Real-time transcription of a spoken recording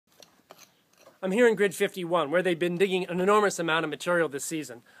I'm here in grid 51, where they've been digging an enormous amount of material this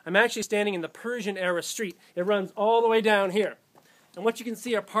season. I'm actually standing in the Persian era street. It runs all the way down here. And what you can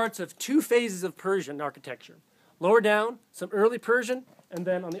see are parts of two phases of Persian architecture. Lower down, some early Persian, and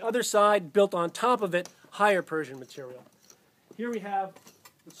then on the other side, built on top of it, higher Persian material. Here we have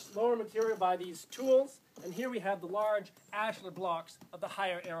the lower material by these tools, and here we have the large ashlar blocks of the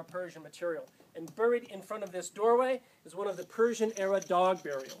higher era Persian material. And buried in front of this doorway is one of the Persian era dog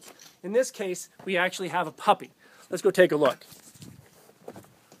burials. In this case, we actually have a puppy. Let's go take a look.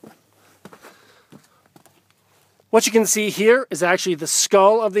 What you can see here is actually the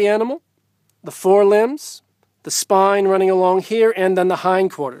skull of the animal, the forelimbs, the spine running along here, and then the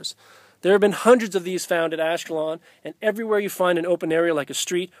hindquarters. There have been hundreds of these found at Ashkelon, and everywhere you find an open area like a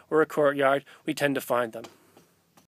street or a courtyard, we tend to find them.